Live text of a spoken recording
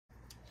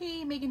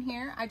Hey, Megan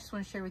here. I just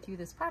want to share with you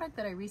this product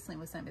that I recently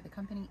was sent by the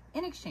company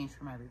in exchange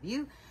for my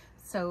review.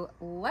 So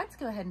let's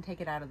go ahead and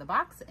take it out of the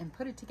box and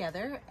put it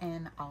together,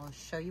 and I'll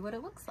show you what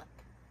it looks like.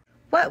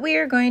 What we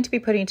are going to be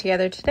putting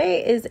together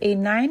today is a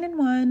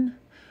 9-in-1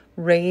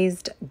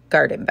 raised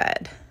garden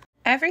bed.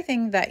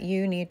 Everything that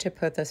you need to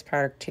put this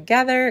product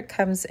together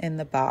comes in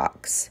the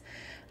box.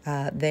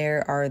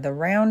 There are the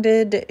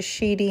rounded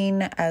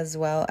sheeting as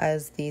well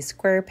as the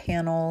square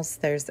panels.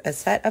 There's a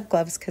set of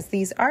gloves because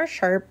these are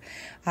sharp.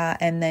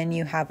 And then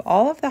you have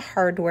all of the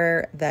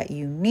hardware that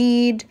you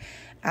need,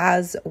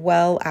 as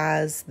well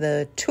as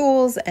the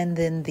tools and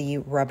then the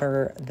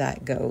rubber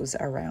that goes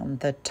around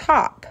the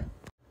top.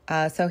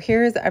 So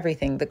here's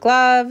everything: the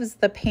gloves,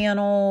 the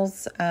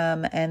panels,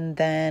 and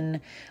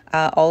then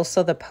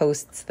also the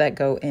posts that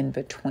go in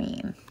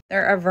between.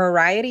 There are a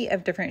variety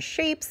of different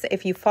shapes.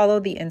 If you follow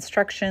the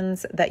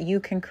instructions, that you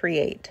can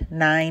create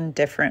 9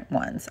 different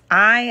ones.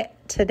 I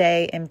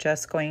today am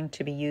just going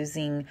to be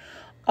using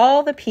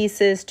all the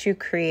pieces to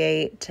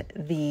create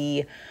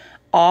the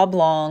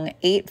oblong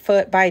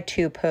 8-foot by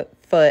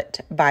 2-foot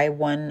by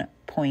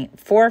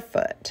 1.4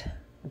 foot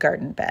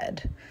garden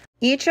bed.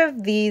 Each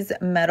of these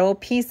metal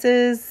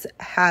pieces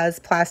has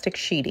plastic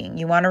sheeting.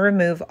 You want to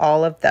remove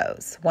all of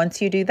those.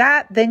 Once you do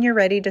that, then you're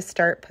ready to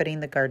start putting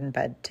the garden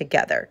bed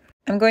together.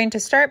 I'm going to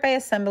start by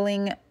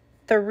assembling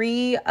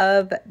 3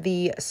 of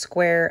the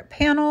square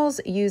panels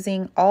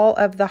using all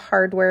of the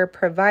hardware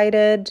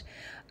provided.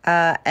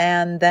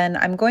 And then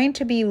I'm going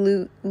to be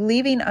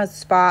leaving a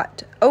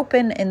spot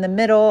open in the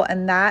middle,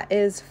 and that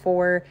is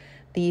for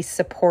the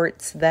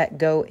supports that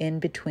go in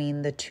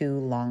between the 2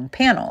 long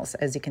panels.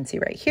 As you can see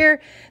right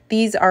here,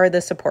 these are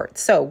the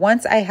supports. So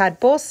once I had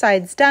both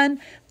sides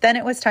done, then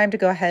it was time to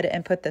go ahead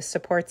and put the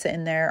supports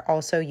in there,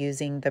 also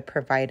using the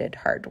provided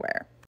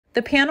hardware.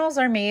 The panels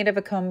are made of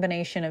a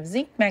combination of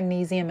zinc,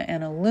 magnesium,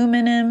 and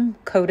aluminum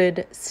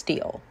coated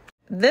steel.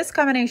 This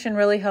combination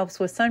really helps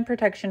with sun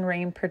protection,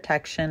 rain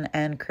protection,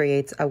 and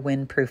creates a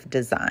windproof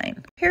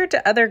design. Compared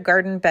to other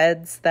garden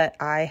beds that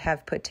I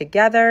have put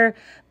together,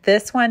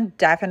 this one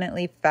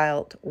definitely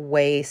felt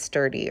way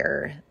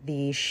sturdier.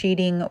 The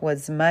sheeting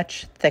was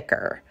much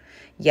thicker,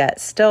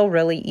 yet still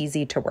really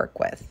easy to work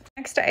with.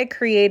 Next, I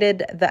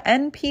created the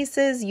end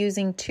pieces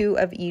using 2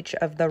 of each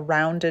of the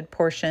rounded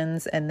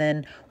portions, and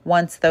then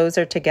once those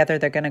are together,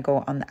 they're going to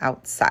go on the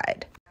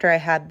outside. After I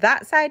had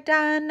that side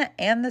done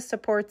and the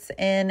supports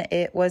in,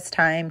 it was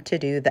time to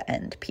do the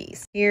end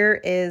piece. Here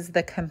is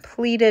the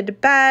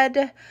completed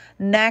bed.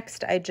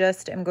 Next, I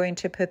just am going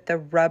to put the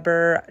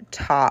rubber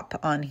top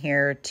on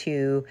here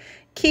to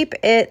keep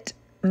it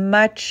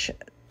much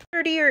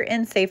sturdier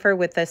and safer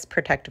with this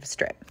protective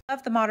strip.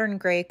 Love the modern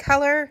gray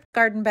color.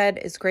 Garden bed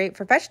is great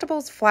for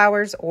vegetables,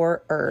 flowers,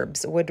 or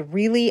herbs. Would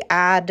really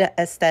add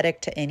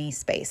aesthetic to any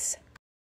space.